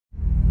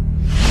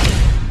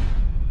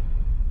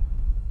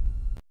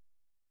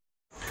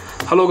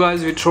Hello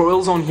guys, with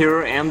Troils on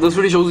here, and this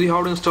video shows you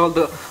how to install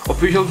the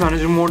official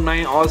Manager Mode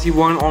 9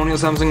 RC1 on your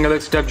Samsung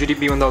Galaxy Tab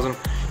GT-P1000. You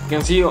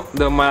can see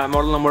the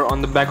model number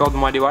on the back of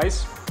my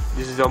device.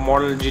 This is the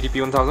model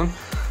GT-P1000.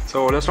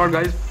 So let's start,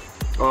 guys.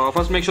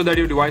 First, make sure that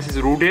your device is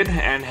rooted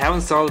and have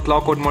installed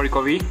Cloud Code More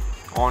Recovery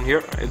on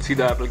here. You'll see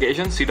the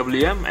application,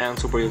 CWM and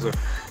Super User.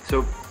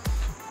 So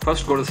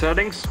first, go to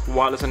settings,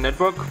 wireless and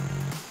network,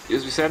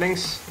 USB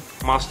settings,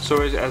 master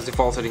storage as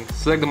default setting.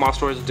 Select the master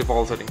storage as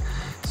default setting.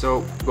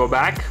 So go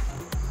back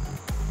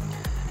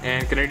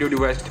and connect your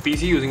device to the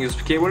PC using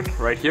USB cable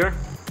right here.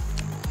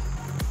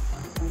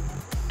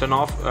 Turn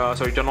on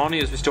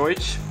USB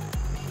storage,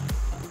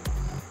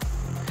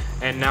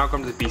 and now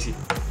come to the PC.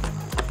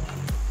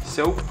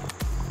 So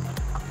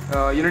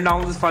you need to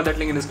download this file, that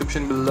link in the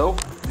description below.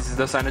 This is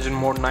the Manager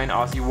Mode 9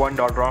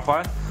 RC1.raw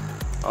file.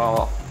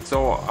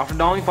 So after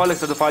downloading file,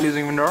 extract the file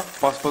using WinRAR.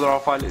 Password for the raw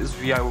file is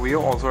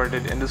VIOVO, also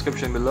rated in the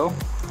description below.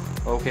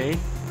 Okay,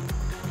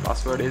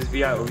 password is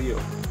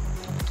VIOVO.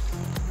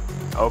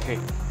 Okay.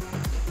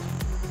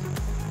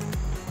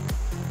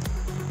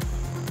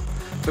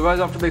 So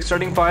guys, after the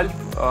extracting file,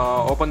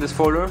 open this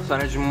folder,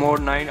 Manager Mode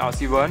 9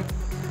 RC1,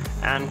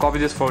 and copy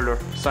this folder,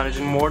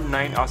 Manager Mode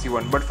 9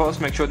 RC1. But first,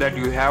 make sure that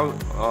you have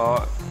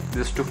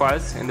these two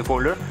files in the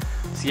folder,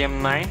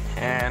 cm9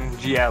 and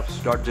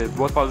gapps.zip.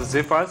 Both files are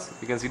zip files.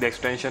 You can see the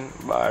extension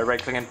by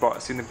right clicking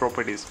and see the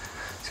properties.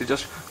 So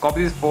just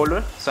copy this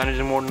folder,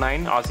 Manager Mode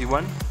 9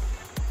 RC1.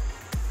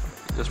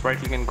 Just right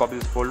click and copy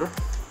this folder.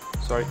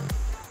 Sorry.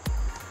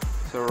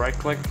 So right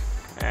click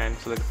and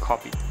select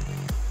copy.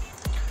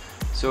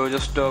 So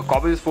just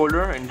copy this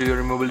folder into your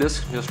removable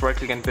disk. Just right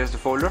click and paste the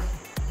folder.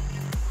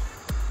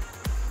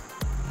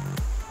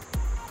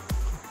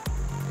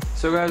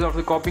 So guys,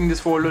 after copying this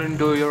folder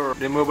into your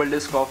removable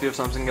disk of your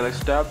Samsung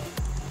Galaxy Tab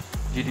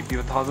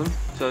GT-P1000,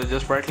 so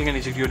just right click and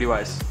eject your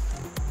device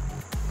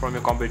from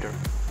your computer.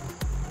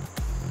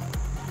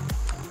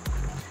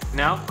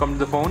 Now come to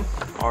the phone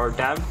or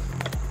tab.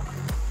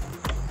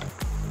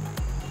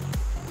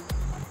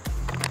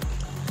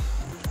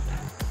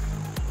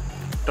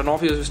 Turn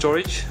off USB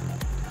storage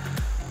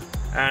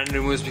and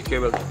remove USB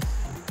cable.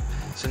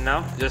 So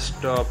now just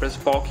press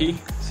power key,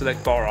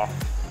 select power off.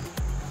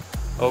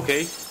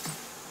 Okay.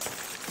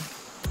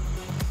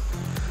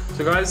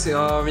 So guys, we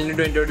need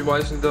to enter your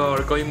device in the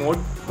recovery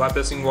mode by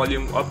pressing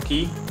volume up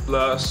key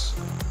plus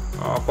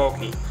power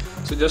key.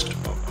 So just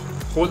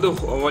hold the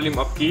volume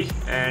up key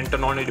and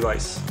turn on your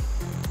device.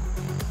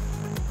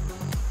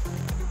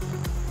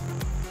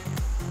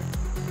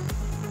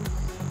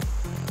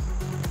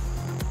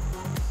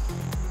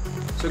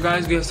 So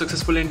guys, we have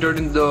successfully entered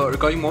in the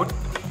recovery mode.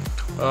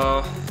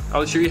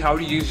 I'll show you how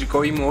to use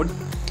recovery mode.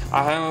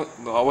 I have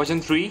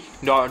version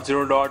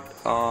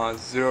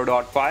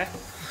 3.0.0.5.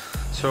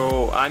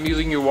 So I'm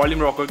using your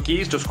volume rocker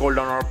keys to scroll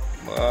down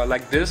or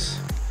like this.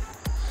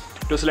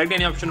 To select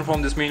any option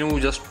from this menu,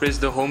 just press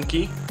the home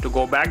key. To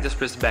go back, just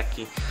press the back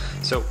key.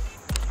 So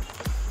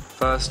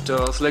first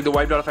select the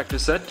wipe data factory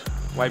set.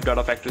 Wipe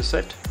data factory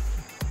set.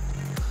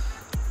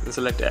 Then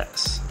select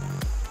S.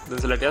 Then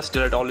select S.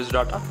 Delete all this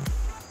data.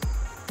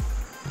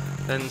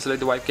 Then select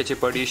the wipe cache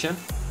partition.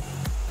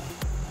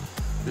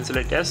 Then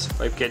select S,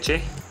 wipe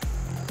cache.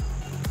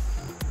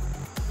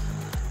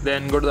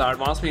 Then go to the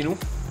advanced menu,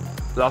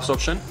 last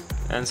option,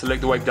 and select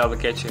the wipe data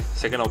cache,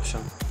 second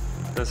option.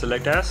 Then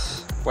select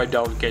S, wipe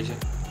data cache.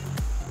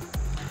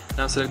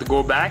 Now select the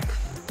go back.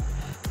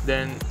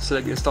 Then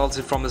select install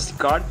zip from SD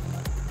card.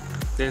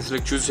 Then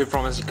select choose zip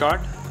from SD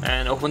card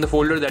and open the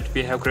folder that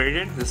we have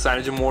created, this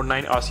Manager Mode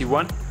 9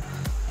 RC1.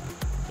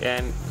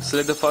 And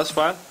select the first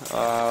file,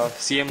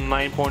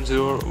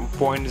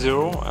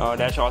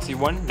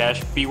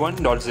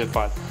 cm9.0.0-rc1-p1.zip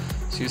file.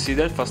 So you see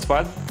that first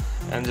file,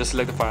 and just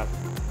select the file.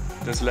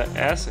 Then select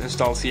S,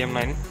 install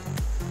cm9,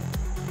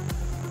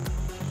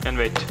 and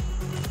wait.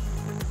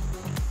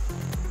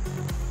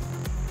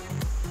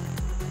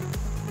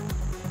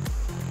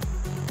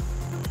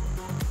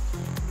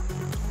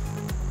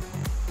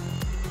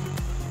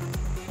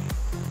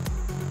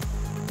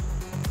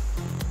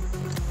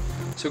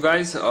 So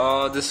guys,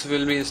 this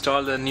will be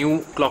installed a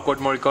new Cloud Code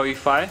More Recovery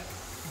file.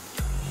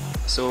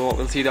 So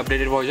we'll see the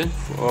updated version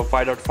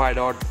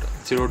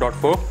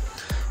 5.5.0.4.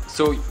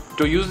 So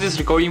to use this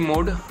recovery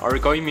mode or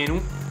recovery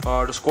menu,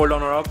 to scroll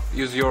down or up,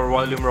 use your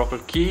volume rocker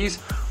keys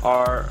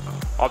or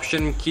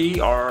option key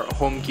or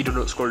home key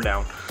to scroll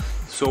down.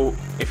 So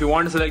if you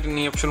want to select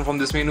any option from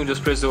this menu,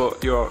 just press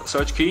your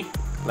search key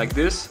like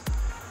this.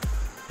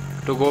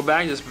 To go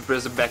back, just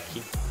press the back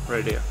key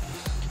right here.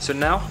 So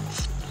now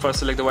first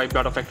select the wipe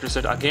data factory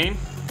set again.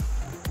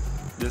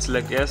 Then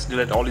select yes,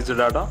 delete all user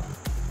data.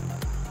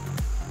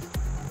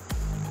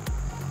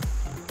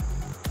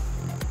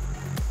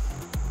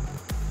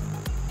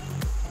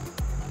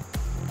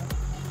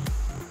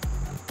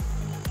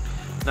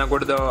 Now go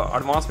to the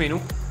advanced menu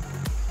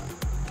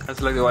and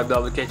select the wipe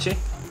data cache.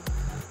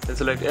 Then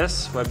select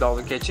yes, wipe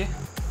data cache.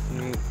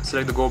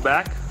 Select the go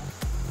back.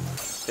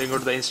 Then go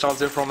to the install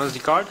zip from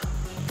SD card.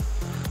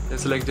 Then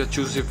select the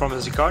choose zip from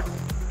SD card.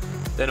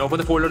 Then open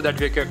the folder that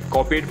we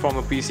copied from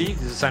a PC.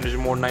 This is Synergy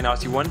Mode 9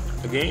 RC1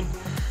 again.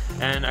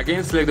 And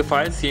again select the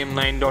file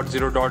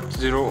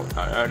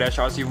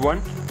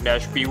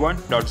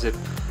cm9.0.0-rc1-p1.zip.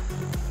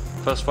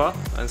 First file,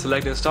 and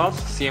select install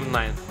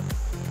cm9.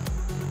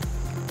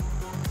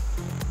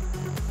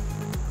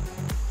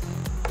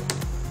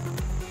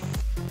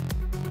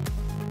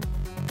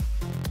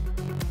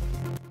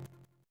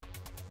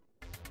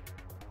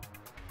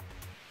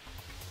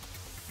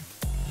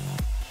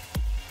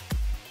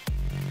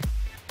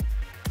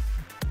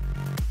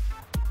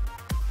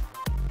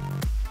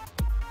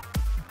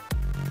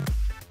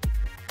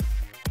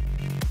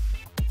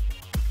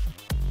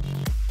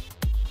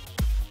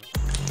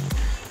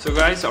 So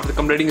guys, after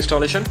completing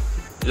installation,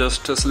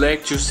 just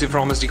select choose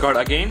from SD card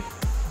again,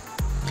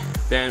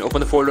 then open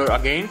the folder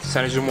again,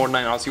 Synergy Mode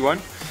 9 RC1,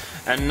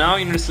 and now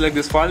you need to select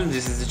this file.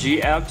 This is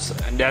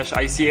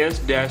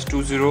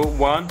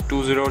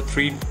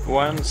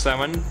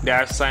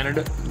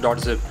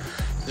gapps-ics-20120317-synod.zip.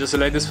 So just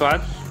select this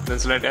file, then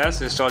select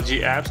as, install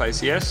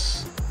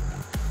gapps-ics.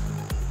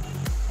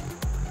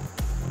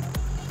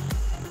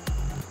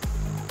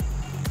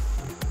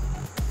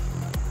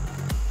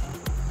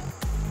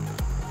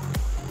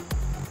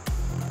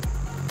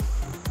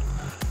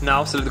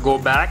 Now select go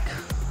back,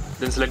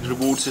 then select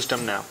reboot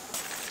system now.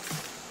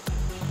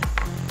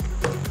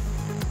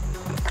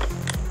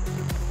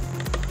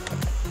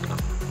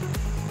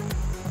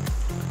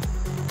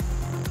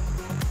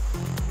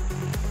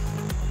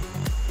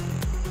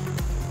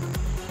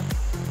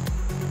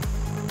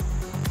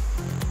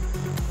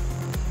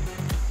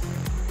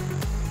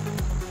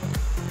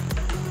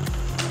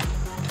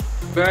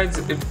 Guys,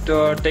 it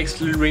takes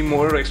a little bit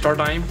more extra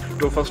time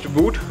to first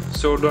boot,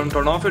 so don't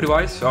turn off your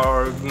device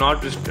or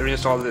not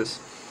reinstall this.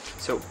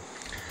 So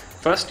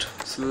first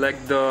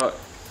select the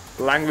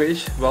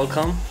language,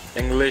 welcome,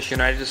 English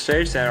United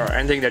States, or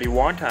anything that you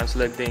want. I'm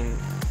selecting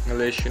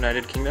English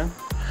United Kingdom.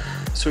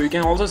 So you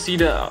can also see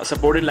the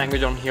supported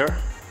language on here.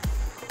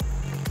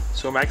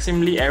 So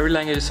maximally every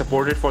language is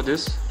supported for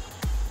this.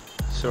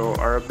 So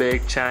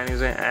Arabic,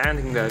 Chinese, and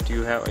anything that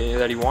you have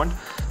that you want.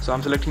 So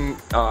I'm selecting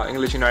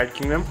English United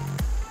Kingdom.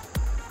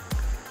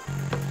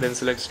 Then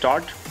select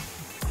start.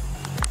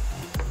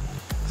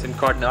 SIM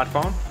card not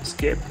found,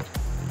 escape.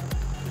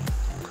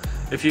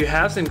 If you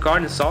have SIM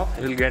card installed,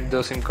 you will get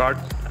the SIM card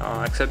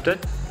accepted,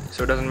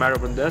 so it doesn't matter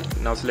about that.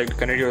 Now select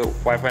connect your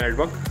Wi-Fi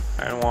network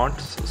and want,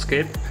 so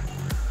escape,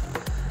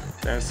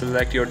 and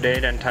select your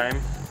date and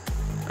time.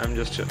 I'm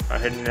just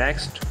hitting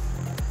next.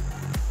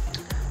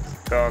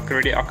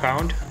 Create an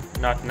account,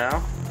 not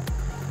now.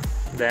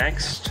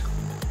 Next.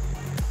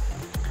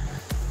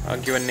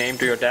 Give a name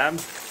to your tab.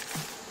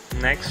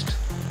 Next,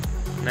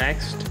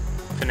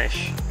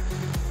 finish.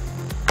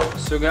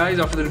 So guys,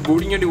 after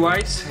rebooting your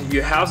device,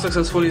 you have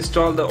successfully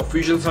installed the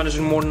official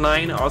Synergy Mode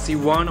 9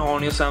 RC1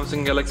 on your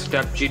Samsung Galaxy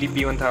Tab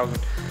GT-P1000.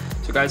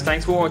 So guys,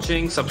 thanks for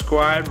watching.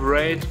 Subscribe,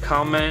 rate,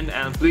 comment,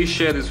 and please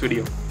share this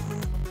video.